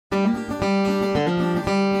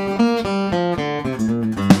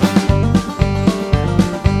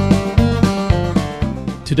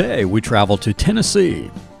Today we travel to Tennessee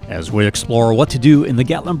as we explore what to do in the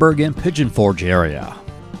Gatlinburg and Pigeon Forge area,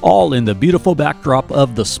 all in the beautiful backdrop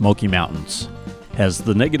of the Smoky Mountains. Has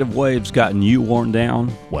the negative waves gotten you worn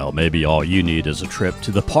down? Well, maybe all you need is a trip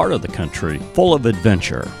to the part of the country full of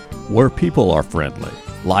adventure, where people are friendly,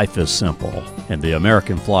 life is simple, and the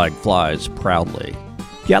American flag flies proudly.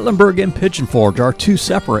 Gatlinburg and Pigeon Forge are two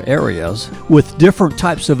separate areas with different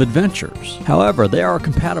types of adventures. However, they are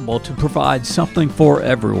compatible to provide something for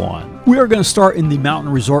everyone. We are going to start in the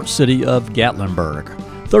mountain resort city of Gatlinburg,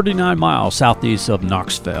 39 miles southeast of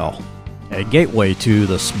Knoxville, a gateway to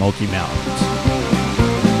the Smoky Mountains.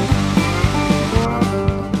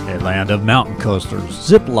 A land of mountain coasters,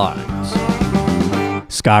 zip lines,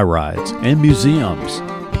 sky rides, and museums.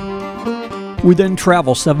 We then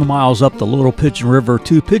travel 7 miles up the Little Pigeon River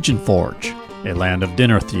to Pigeon Forge, a land of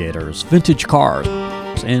dinner theaters, vintage cars,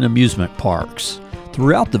 and amusement parks.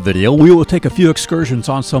 Throughout the video, we will take a few excursions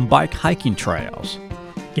on some bike hiking trails: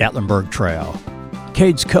 Gatlinburg Trail,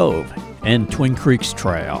 Cades Cove, and Twin Creeks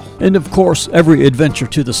Trail. And of course, every adventure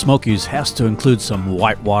to the Smokies has to include some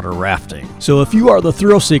whitewater rafting. So if you are the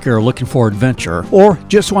thrill seeker looking for adventure, or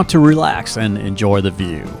just want to relax and enjoy the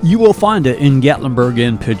view, you will find it in Gatlinburg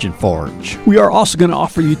and Pigeon Forge. We are also going to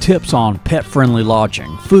offer you tips on pet-friendly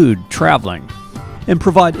lodging, food, traveling, and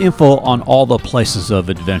provide info on all the places of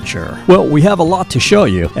adventure. Well, we have a lot to show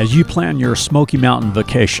you as you plan your Smoky Mountain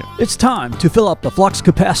vacation. It's time to fill up the flux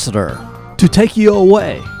capacitor to take you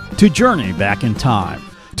away, to journey back in time,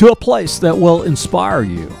 to a place that will inspire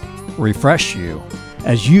you, refresh you,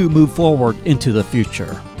 as you move forward into the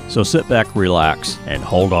future. So sit back, relax, and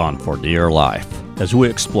hold on for dear life as we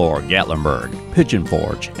explore Gatlinburg, Pigeon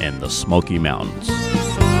Forge, and the Smoky Mountains.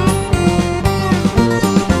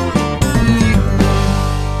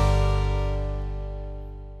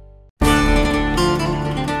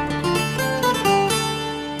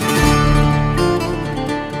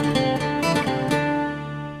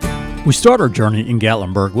 We start our journey in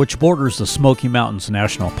Gatlinburg, which borders the Smoky Mountains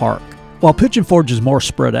National Park. While Pigeon Forge is more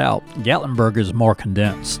spread out, Gatlinburg is more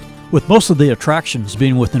condensed, with most of the attractions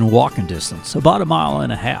being within walking distance, about 1.5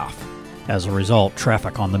 miles. As a result,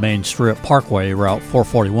 traffic on the main strip Parkway Route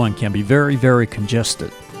 441 can be very, very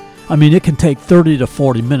congested. I mean, it can take 30 to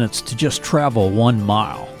 40 minutes to just travel 1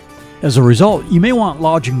 mile. As a result, you may want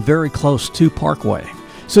lodging very close to Parkway,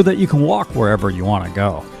 so that you can walk wherever you want to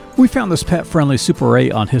go. We found this pet-friendly Super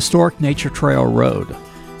 8 on Historic Nature Trail Road.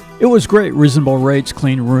 It was great, reasonable rates,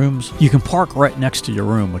 clean rooms. You can park right next to your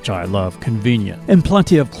room, which I love, convenient, and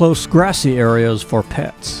plenty of close grassy areas for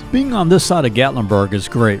pets. Being on this side of Gatlinburg is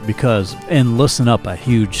great because, and listen up, a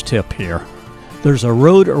huge tip here, there's a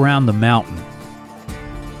road around the mountain,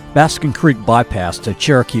 Baskin Creek bypass to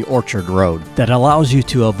Cherokee Orchard Road, that allows you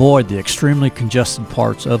to avoid the extremely congested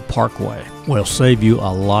parts of Parkway. Will save you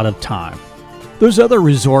a lot of time. There's other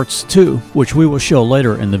resorts too, which we will show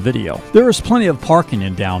later in the video. There is plenty of parking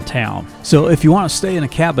in downtown, so if you want to stay in a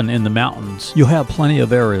cabin in the mountains, you'll have plenty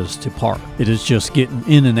of areas to park. It is just getting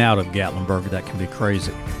in and out of Gatlinburg that can be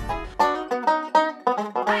crazy.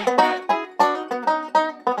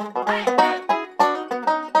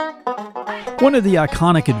 One of the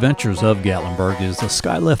iconic adventures of Gatlinburg is the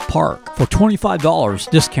Skylift Park. For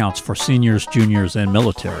 $25, discounts for seniors, juniors, and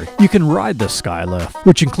military. You can ride the Skylift,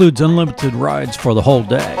 which includes unlimited rides for the whole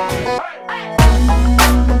day.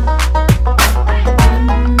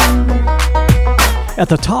 At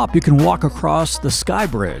the top, you can walk across the Sky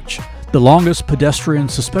Bridge, the longest pedestrian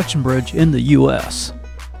suspension bridge in the U.S.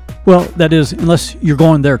 Well, that is, unless you're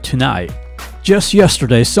going there tonight. Just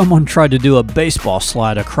yesterday, someone tried to do a baseball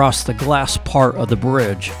slide across the glass part of the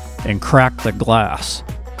bridge and cracked the glass.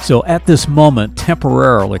 So at this moment,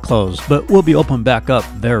 temporarily closed, but will be open back up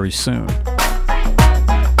very soon.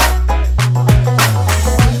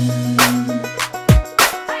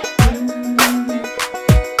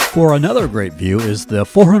 For another great view is the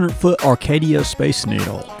 400-foot Arcadia Space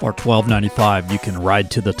Needle. For $12.95, you can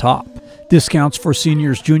ride to the top. Discounts for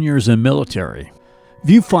seniors, juniors, and military.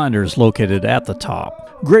 Viewfinders located at the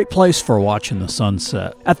top. Great place for watching the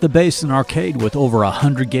sunset. At the base, an arcade with over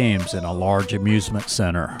 100 games and a large amusement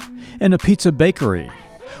center. And a pizza bakery.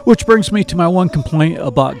 Which brings me to my one complaint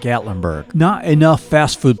about Gatlinburg. Not enough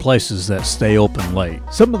fast food places that stay open late.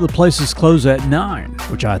 Some of the places close at 9,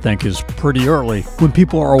 which I think is pretty early when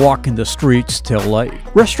people are walking the streets till late.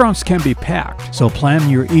 Restaurants can be packed, so plan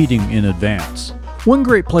your eating in advance. One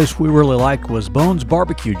great place we really liked was Bones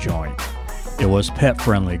Barbecue Joint. It was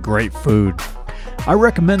pet-friendly, great food. I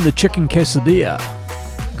recommend the chicken quesadilla.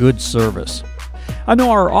 Good service. I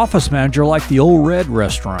know our office manager liked the Old Red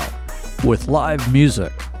restaurant with live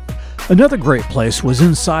music. Another great place was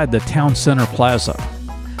inside the Town Center Plaza.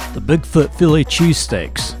 the Bigfoot Philly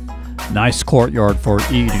cheesesteaks. Nice courtyard for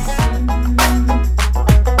eating.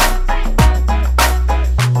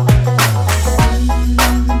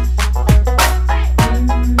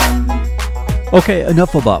 Okay,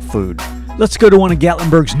 enough about food. Let's go to one of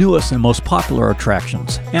Gatlinburg's newest and most popular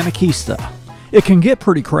attractions, Anakeesta. It can get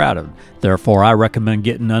pretty crowded, therefore I recommend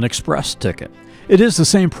getting an express ticket. It is the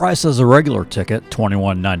same price as a regular ticket,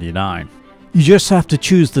 $21.99. You just have to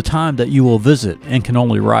choose the time that you will visit and can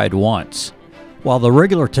only ride once, while the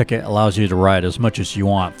regular ticket allows you to ride as much as you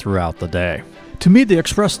want throughout the day. To me, the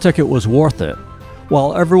express ticket was worth it.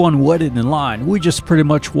 While everyone waited in line, we just pretty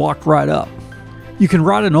much walked right up. You can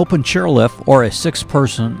ride an open chairlift or a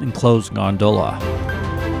 6-person enclosed gondola.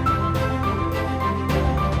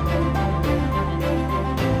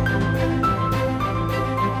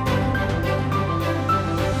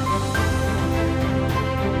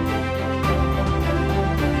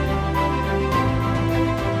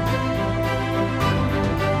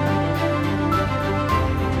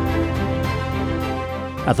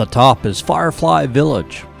 At the top is Firefly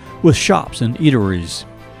Village, with shops and eateries.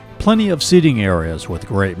 Plenty of seating areas with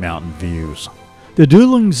great mountain views. The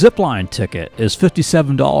dueling Zipline ticket is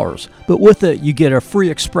 $57, but with it you get a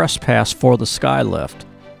free express pass for the skylift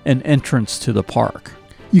and entrance to the park.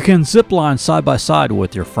 You can zipline side by side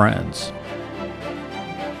with your friends.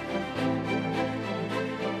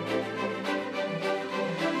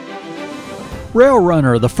 Rail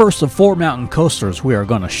Runner, the first of 4 mountain coasters we are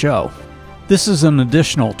going to show. This is an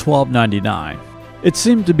additional $12.99. It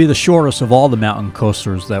seemed to be the shortest of all the mountain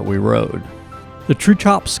coasters that we rode. The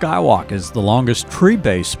Treetop Skywalk is the longest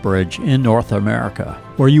tree-based bridge in North America,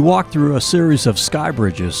 where you walk through a series of sky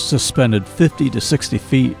bridges suspended 50 to 60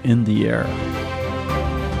 feet in the air.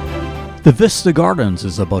 The Vista Gardens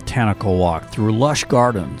is a botanical walk through lush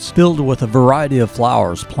gardens filled with a variety of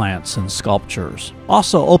flowers, plants, and sculptures.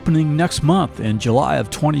 Also opening next month in July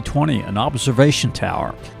of 2020, an observation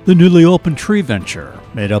tower. The newly opened Tree Venture,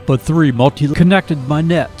 made up of 3 multi-connected by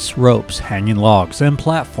nets, ropes, hanging logs, and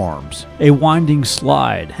platforms. A winding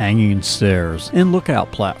slide, hanging stairs, and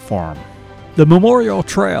lookout platform. The Memorial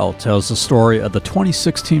Trail tells the story of the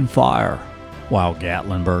 2016 fire. While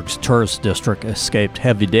Gatlinburg's tourist district escaped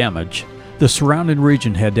heavy damage, the surrounding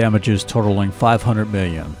region had damages totaling $500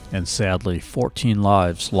 million, and sadly 14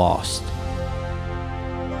 lives lost.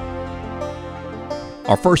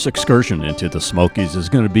 Our first excursion into the Smokies is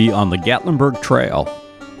going to be on the Gatlinburg Trail.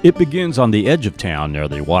 It begins on the edge of town near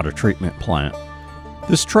the water treatment plant.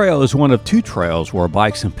 This trail is one of 2 trails where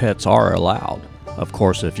bikes and pets are allowed. Of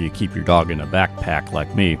course, if you keep your dog in a backpack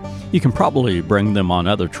like me, you can probably bring them on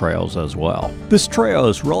other trails as well. This trail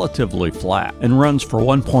is relatively flat and runs for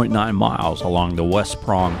 1.9 miles along the west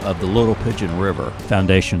prong of the Little Pigeon River.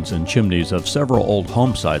 Foundations and chimneys of several old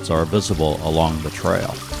home sites are visible along the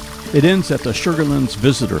trail. It ends at the Sugarlands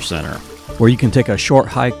Visitor Center, where you can take a short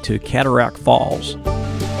hike to Cataract Falls.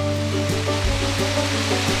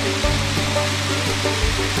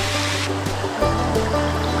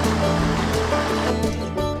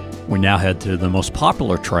 We now head to the most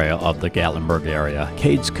popular trail of the Gatlinburg area,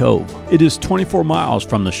 Cades Cove. It is 24 miles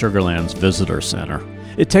from the Sugarlands Visitor Center.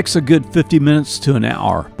 It takes a good 50 minutes to an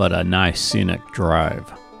hour, but a nice scenic drive.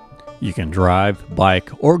 You can drive, bike,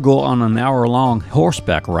 or go on an hour-long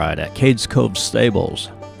horseback ride at Cades Cove Stables.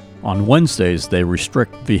 On Wednesdays, they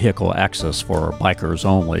restrict vehicle access for bikers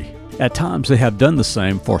only. At times, they have done the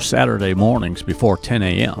same for Saturday mornings before 10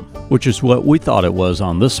 a.m., which is what we thought it was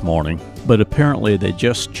on this morning, but apparently they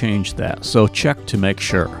just changed that, so check to make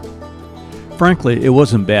sure. Frankly, it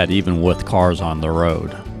wasn't bad even with cars on the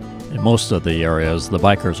road. In most of the areas, the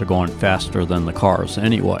bikers are going faster than the cars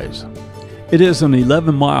anyways. It is an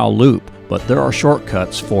 11-mile loop, but there are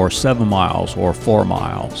shortcuts for 7 miles or 4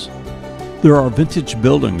 miles. There are vintage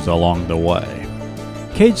buildings along the way.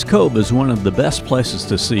 Cades Cove is one of the best places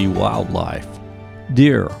to see wildlife.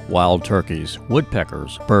 Deer, wild turkeys,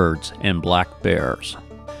 woodpeckers, birds, and black bears.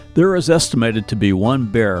 There is estimated to be 1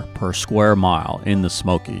 bear per square mile in the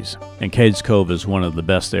Smokies, and Cades Cove is one of the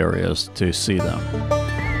best areas to see them.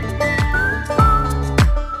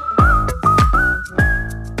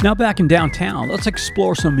 Now back in downtown, let's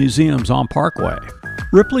explore some museums on Parkway.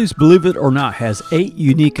 Ripley's, believe it or not, has 8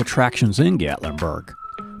 unique attractions in Gatlinburg,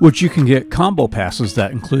 which you can get combo passes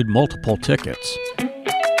that include multiple tickets.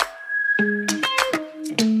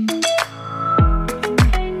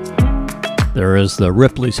 There is the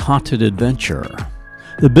Ripley's Haunted Adventure.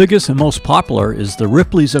 The biggest and most popular is the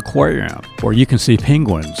Ripley's Aquarium, where you can see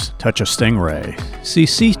penguins, touch a stingray, see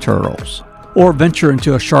sea turtles, or venture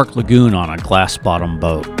into a shark lagoon on a glass-bottom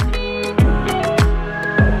boat.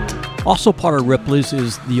 Also part of Ripley's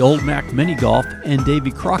is the Old Mac Mini Golf and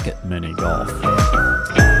Davy Crockett Mini Golf.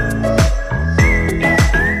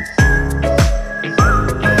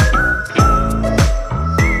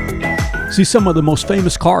 See some of the most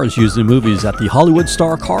famous cars used in movies at the Hollywood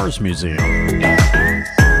Star Cars Museum.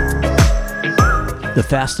 The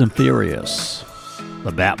Fast and Furious,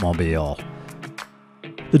 the Batmobile,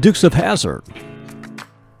 the Dukes of Hazzard,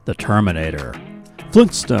 the Terminator,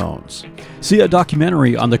 Flintstones. See a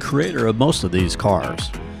documentary on the creator of most of these cars.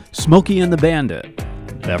 Smokey and the Bandit,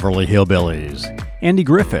 Beverly Hillbillies, Andy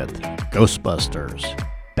Griffith, Ghostbusters,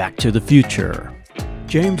 Back to the Future,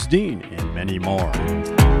 James Dean, and many more.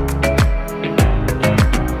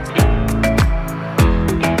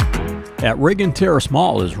 At Reagan Terrace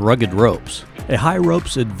Mall is Rugged Ropes, a high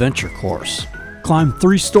ropes adventure course. Climb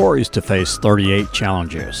 3 stories to face 38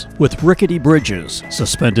 challenges, with rickety bridges,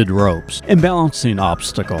 suspended ropes, and balancing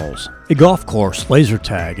obstacles. A golf course, laser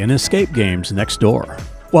tag, and escape games next door.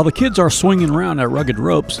 While the kids are swinging around at Rugged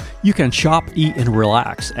Ropes, you can shop, eat, and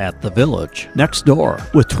relax at The Village, next door,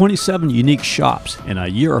 with 27 unique shops in a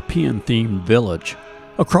European-themed village.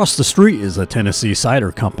 Across the street is the Tennessee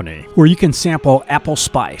Cider Company, where you can sample apple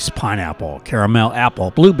spice, pineapple, caramel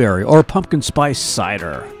apple, blueberry, or pumpkin spice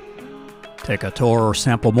cider. Take a tour or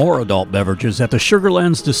sample more adult beverages at the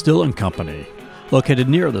Sugarlands Distilling Company, located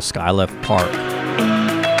near the Skylift Park.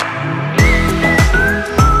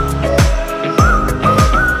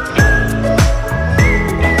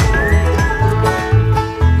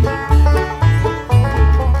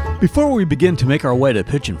 Before we begin to make our way to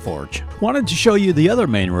Pigeon Forge, wanted to show you the other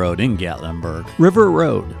main road in Gatlinburg, River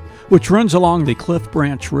Road, which runs along the Cliff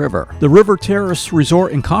Branch River. The River Terrace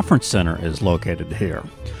Resort and Conference Center is located here.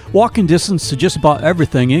 Walking distance to just about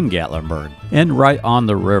everything in Gatlinburg, and right on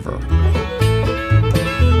the river.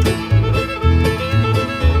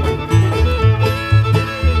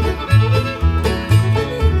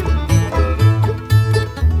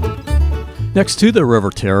 Next to the River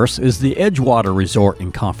Terrace is the Edgewater Resort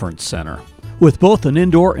and Conference Center, with both an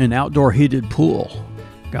indoor and outdoor heated pool.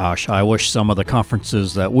 Gosh, I wish some of the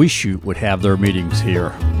conferences that we shoot would have their meetings here.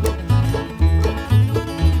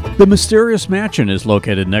 The Mysterious Mansion is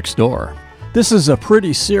located next door. This is a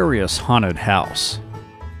pretty serious haunted house.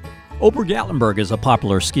 Ober Gatlinburg is a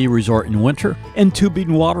popular ski resort in winter and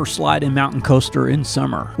tubing water slide and mountain coaster in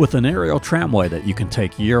summer, with an aerial tramway that you can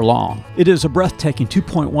take year-long. It is a breathtaking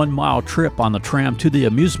 2.1-mile trip on the tram to the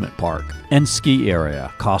amusement park and ski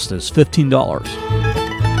area. Cost is $15.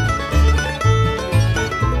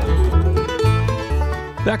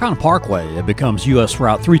 Back on Parkway, it becomes US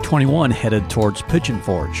Route 321 headed towards Pigeon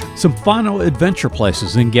Forge. Some final adventure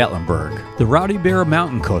places in Gatlinburg, the Rowdy Bear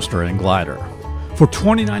Mountain Coaster and Glider. For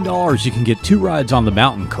 $29, you can get 2 rides on the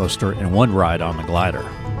mountain coaster and 1 ride on the glider.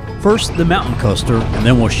 First, the mountain coaster, and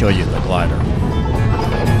then we'll show you the glider.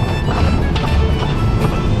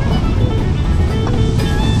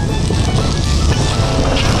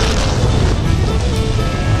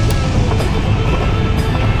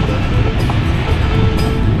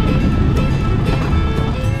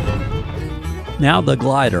 Now the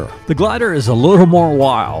glider. The glider is a little more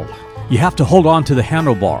wild. You have to hold on to the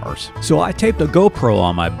handlebars, so I taped a GoPro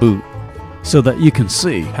on my boot so that you can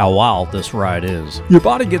see how wild this ride is. Your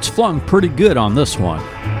body gets flung pretty good on this one.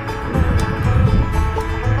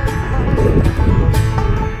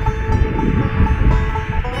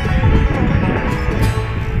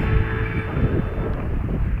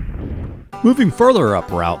 Moving further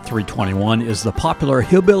up Route 321 is the popular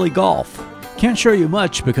Hillbilly Golf. Can't show you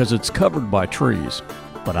much because it's covered by trees,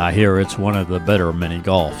 but I hear it's one of the better mini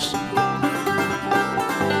golfs.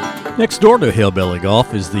 Next door to Hillbilly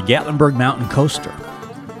Golf is the Gatlinburg Mountain Coaster.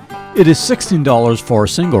 It is $16 for a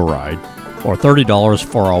single ride, or $30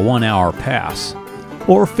 for a 1-hour pass,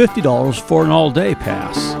 or $50 for an all-day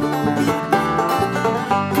pass.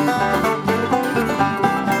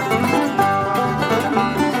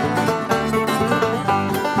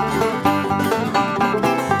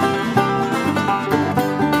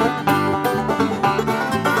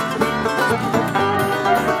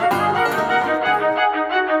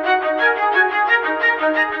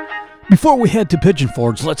 Before we head to Pigeon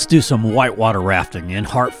Forge, let's do some whitewater rafting in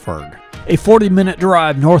Hartford, a 40-minute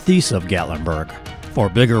drive northeast of Gatlinburg. For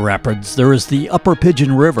bigger rapids, there is the Upper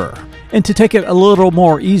Pigeon River, and to take it a little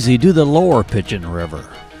more easy, do the Lower Pigeon River.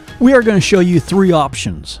 We are going to show you 3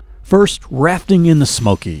 options. First, rafting in the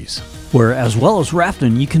Smokies, where as well as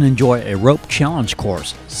rafting, you can enjoy a rope challenge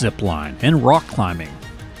course, zipline, and rock climbing.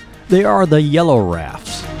 They are the yellow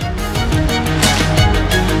rafts.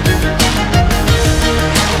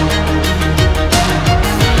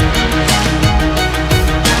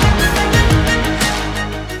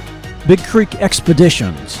 Big Creek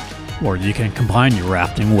Expeditions, where you can combine your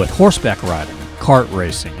rafting with horseback riding, kart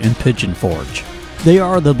racing, and Pigeon Forge. They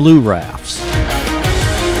are the blue rafts.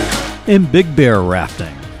 And Big Bear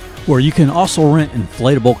Rafting, where you can also rent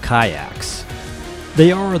inflatable kayaks.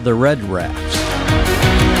 They are the red rafts.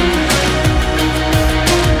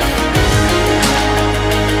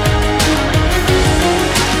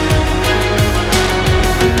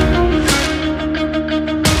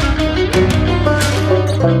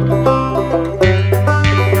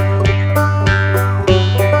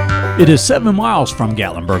 It is 7 miles from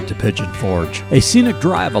Gatlinburg to Pigeon Forge, a scenic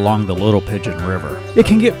drive along the Little Pigeon River. It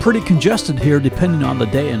can get pretty congested here depending on the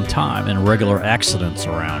day and time and regular accidents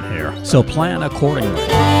around here, so plan accordingly.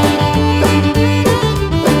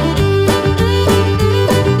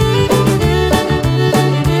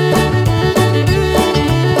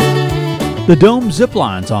 The dome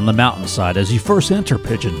ziplines on the mountainside as you first enter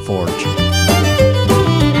Pigeon Forge.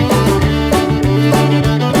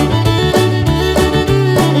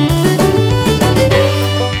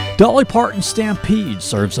 Dolly Parton Stampede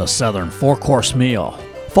serves a southern four-course meal,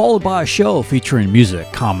 followed by a show featuring music,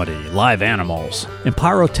 comedy, live animals, and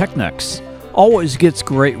pyrotechnics. Always gets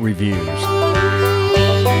great reviews.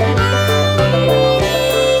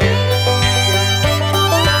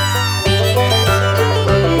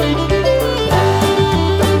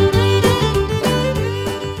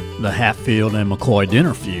 The Hatfield and McCoy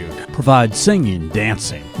Dinner Feud provides singing,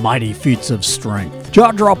 dancing, mighty feats of strength,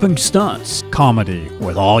 jaw-dropping stunts, comedy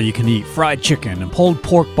with all-you-can-eat fried chicken and pulled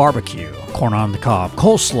pork barbecue, corn on the cob,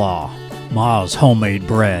 coleslaw, Ma's homemade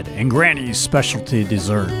bread, and Granny's specialty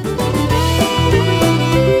dessert.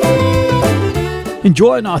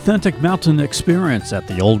 Enjoy an authentic mountain experience at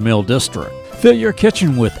the Old Mill District. Fill your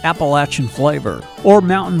kitchen with Appalachian flavor or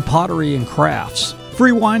mountain pottery and crafts.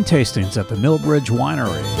 Free wine tastings at the Millbridge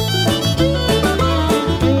Winery.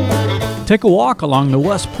 Take a walk along the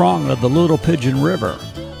west prong of the Little Pigeon River.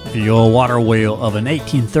 View a water wheel of an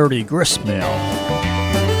 1830 grist mill.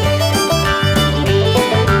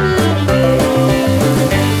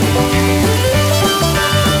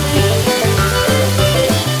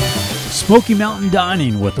 Smoky Mountain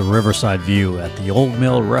dining with a riverside view at the Old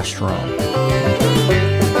Mill Restaurant.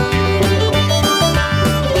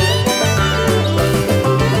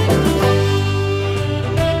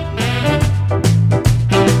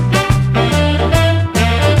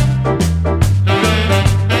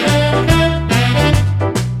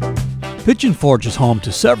 Pigeon Forge is home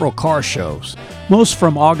to several car shows, most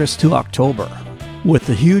from August to October, with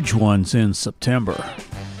the huge ones in September.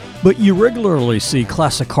 But you regularly see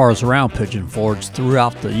classic cars around Pigeon Forge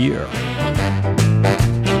throughout the year.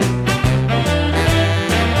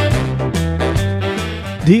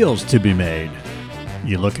 Deals to be made.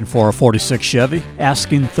 You looking for a 46 Chevy?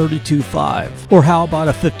 Asking $32,500. Or how about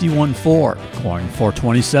a 51 Ford? Going for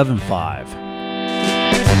 $27,500.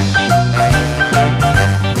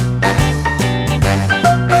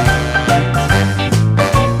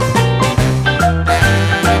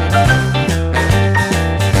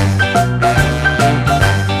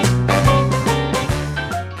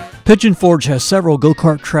 Pigeon Forge has several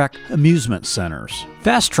go-kart track amusement centers.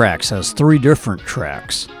 Fast Tracks has 3 different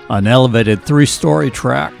tracks, an elevated 3-story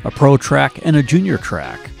track, a pro track, and a junior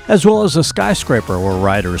track, as well as a skyscraper where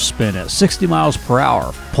riders spin at 60 miles per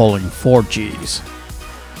hour, pulling 4 Gs.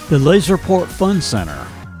 The Laserport Fun Center,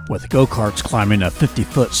 with go-karts climbing a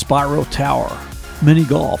 50-foot spiral tower, mini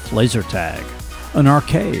golf, laser tag, an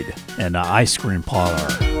arcade, and an ice cream parlor.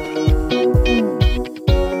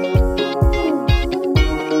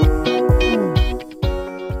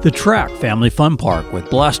 The Track Family Fun Park with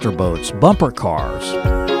blaster boats, bumper cars.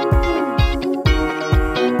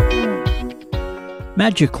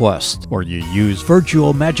 Magic Quest, where you use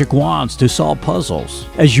virtual magic wands to solve puzzles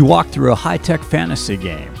as you walk through a high-tech fantasy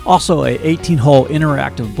game. Also a 18-hole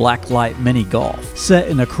interactive blacklight mini golf set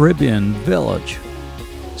in a Caribbean village.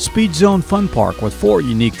 Speed Zone Fun Park with 4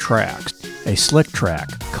 unique tracks, a slick track,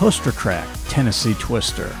 coaster track, Tennessee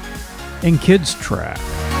Twister, and Kids Track.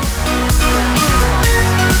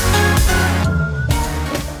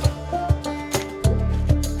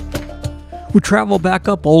 We travel back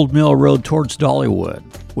up Old Mill Road towards Dollywood.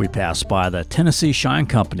 We pass by the Tennessee Shine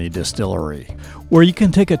Company distillery, where you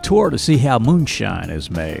can take a tour to see how moonshine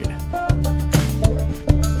is made.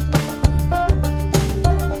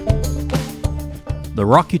 The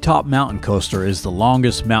Rocky Top Mountain Coaster is the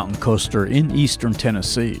longest mountain coaster in eastern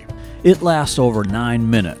Tennessee. It lasts over 9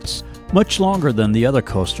 minutes, much longer than the other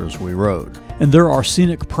coasters we rode. And there are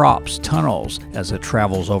scenic props, tunnels, as it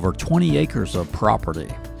travels over 20 acres of property.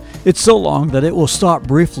 It's so long that it will stop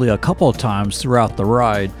briefly a couple of times throughout the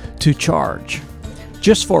ride to charge.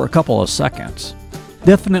 just for a couple of seconds.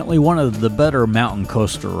 Definitely one of the better mountain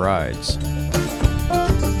coaster rides.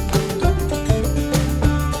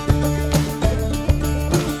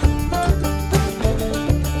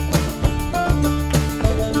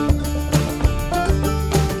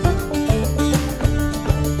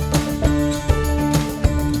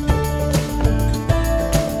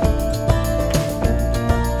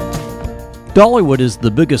 Dollywood is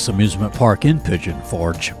the biggest amusement park in Pigeon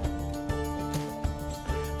Forge.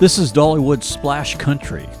 This is Dollywood Splash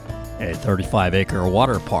Country, a 35-acre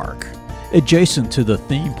water park, adjacent to the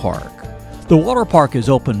theme park. The water park is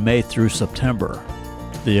open May through September.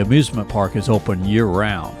 The amusement park is open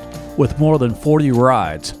year-round, with more than 40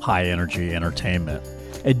 rides, high-energy entertainment.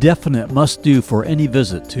 A definite must-do for any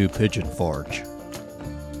visit to Pigeon Forge.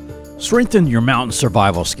 Strengthen your mountain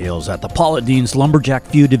survival skills at the Paula Dean's Lumberjack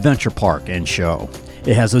Feud Adventure Park and Show.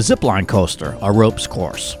 It has a zipline coaster, a ropes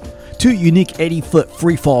course, 2 unique 80-foot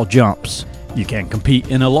freefall jumps. You can compete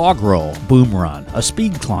in a log roll, boom run, a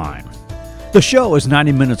speed climb. The show is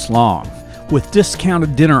 90 minutes long, with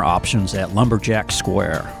discounted dinner options at Lumberjack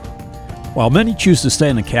Square. While many choose to stay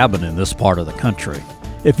in a cabin in this part of the country,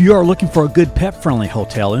 if you are looking for a good pet-friendly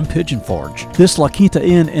hotel in Pigeon Forge, this La Quinta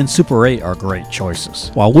Inn and Super 8 are great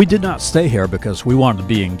choices. While we did not stay here because we wanted to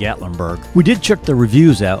be in Gatlinburg, we did check the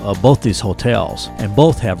reviews out of both these hotels, and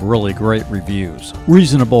both have really great reviews,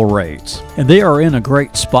 reasonable rates, and they are in a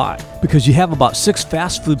great spot because you have about 6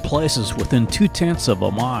 fast food places within 2/10 of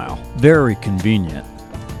a mile. Very convenient.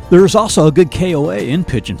 There is also a good KOA in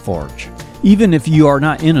Pigeon Forge. Even if you are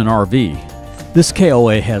not in an RV, this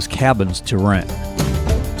KOA has cabins to rent.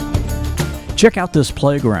 Check out this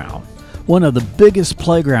playground, one of the biggest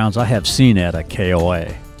playgrounds I have seen at a KOA.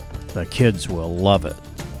 The kids will love it.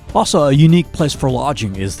 Also, a unique place for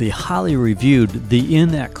lodging is the highly reviewed The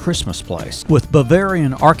Inn at Christmas Place, with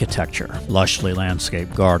Bavarian architecture, lushly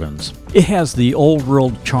landscaped gardens. It has the old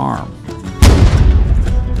world charm.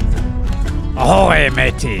 Ahoy,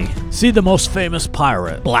 matey! See the most famous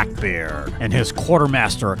pirate, Blackbeard, and his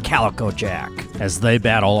quartermaster, Calico Jack, as they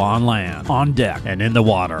battle on land, on deck, and in the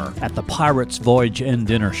water at the Pirates Voyage and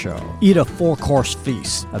Dinner Show. Eat a 4-course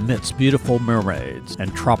feast amidst beautiful mermaids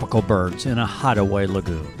and tropical birds in a hideaway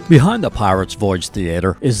lagoon. Behind the Pirates Voyage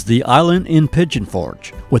Theater is the Island in Pigeon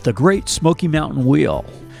Forge, with a great Smoky Mountain wheel.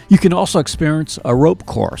 You can also experience a rope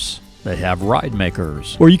course. They have ride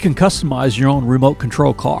makers, where you can customize your own remote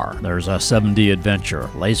control car. There's a 7D adventure,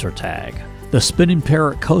 laser tag, the spinning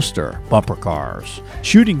parrot coaster, bumper cars,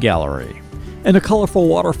 shooting gallery, and a colorful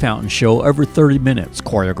water fountain show every 30 minutes,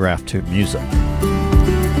 choreographed to music.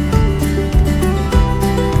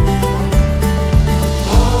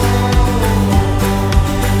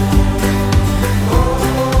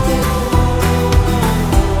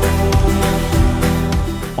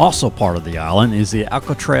 Also part of the island is the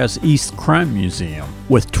Alcatraz East Crime Museum,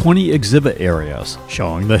 with 20 exhibit areas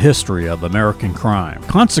showing the history of American crime,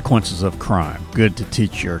 consequences of crime, good to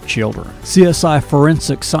teach your children, CSI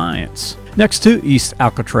Forensic Science. Next to East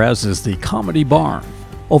Alcatraz is the Comedy Barn.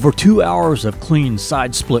 Over 2 hours of clean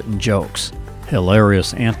side-splitting jokes,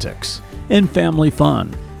 hilarious antics, and family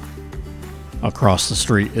fun. Across the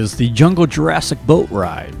street is the Jungle Jurassic Boat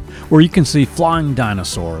Ride, where you can see flying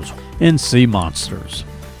dinosaurs and sea monsters.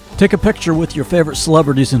 Take a picture with your favorite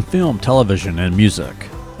celebrities in film, television, and music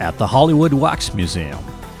at the Hollywood Wax Museum.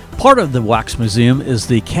 Part of the Wax Museum is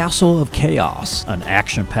the Castle of Chaos, an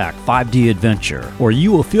action-packed 5D adventure where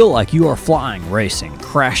you will feel like you are flying, racing,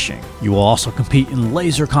 crashing. You will also compete in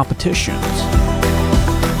laser competitions.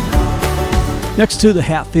 Next to the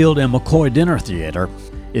Hatfield and McCoy Dinner Theater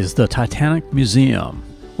is the Titanic Museum,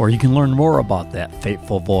 where you can learn more about that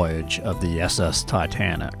fateful voyage of the SS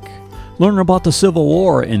Titanic. Learn about the Civil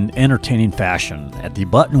War in entertaining fashion at the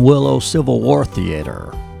Button Willow Civil War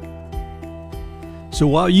Theater. So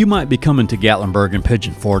while you might be coming to Gatlinburg and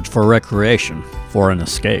Pigeon Forge for recreation, for an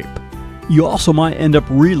escape, you also might end up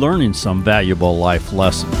relearning some valuable life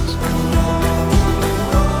lessons.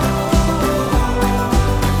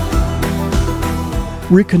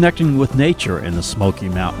 Reconnecting with nature in the Smoky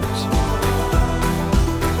Mountains.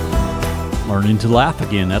 Learning to laugh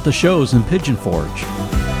again at the shows in Pigeon Forge.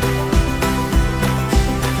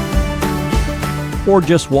 Or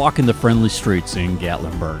just walking the friendly streets in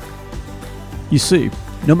Gatlinburg. You see,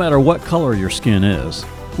 no matter what color your skin is,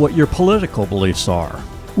 what your political beliefs are,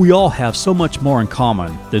 we all have so much more in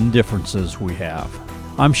common than differences we have.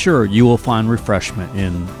 I'm sure you will find refreshment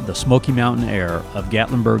in the Smoky Mountain air of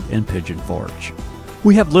Gatlinburg and Pigeon Forge.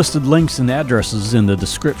 We have listed links and addresses in the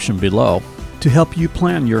description below to help you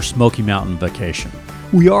plan your Smoky Mountain vacation.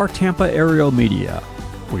 We are Tampa Aerial Media.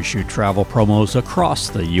 We shoot travel promos across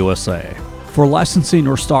the USA. For licensing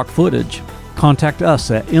or stock footage, contact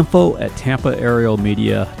us at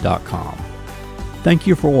info@tampaaerialmedia.com. Thank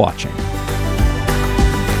you for watching.